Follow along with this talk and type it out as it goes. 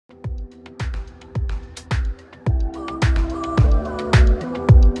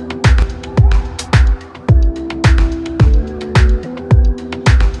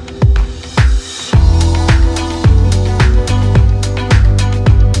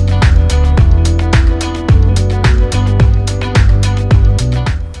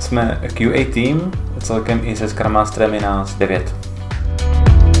Jsme QA tým, celkem i se Scrum Masterem je nás 9.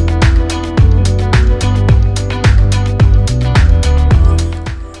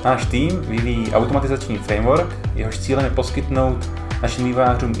 Náš tým vyvíjí automatizační framework, jehož cílem je poskytnout našim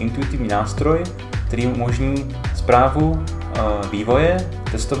vývojářům intuitivní nástroj, který umožní správu vývoje,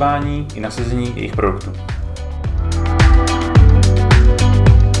 testování i nasazení jejich produktů.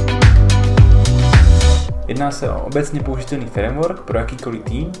 Jedná se o obecně použitelný framework pro jakýkoliv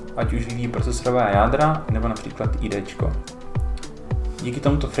tým, ať už vyvíjí procesorová jádra nebo například IDčko. Díky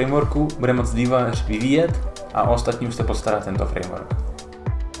tomuto frameworku bude moct vývojář vyvíjet a o ostatní už se postará tento framework.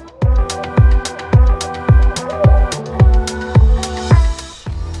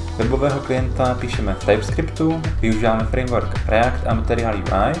 Webového klienta píšeme v TypeScriptu, využíváme framework React a Material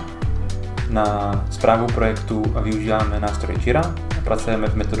UI. Na správu projektu využíváme nástroj Jira, pracujeme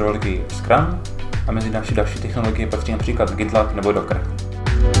v metodologii Scrum a mezi naše další technologie patří například GitLab nebo Docker.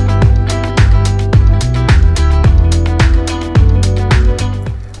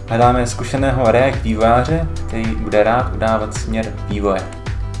 Hledáme zkušeného React vývojáře, který bude rád udávat směr vývoje.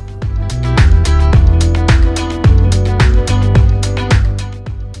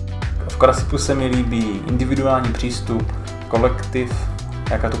 V Codasipu se mi líbí individuální přístup, kolektiv,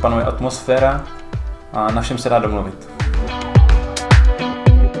 jaká tu panuje atmosféra a na všem se dá domluvit.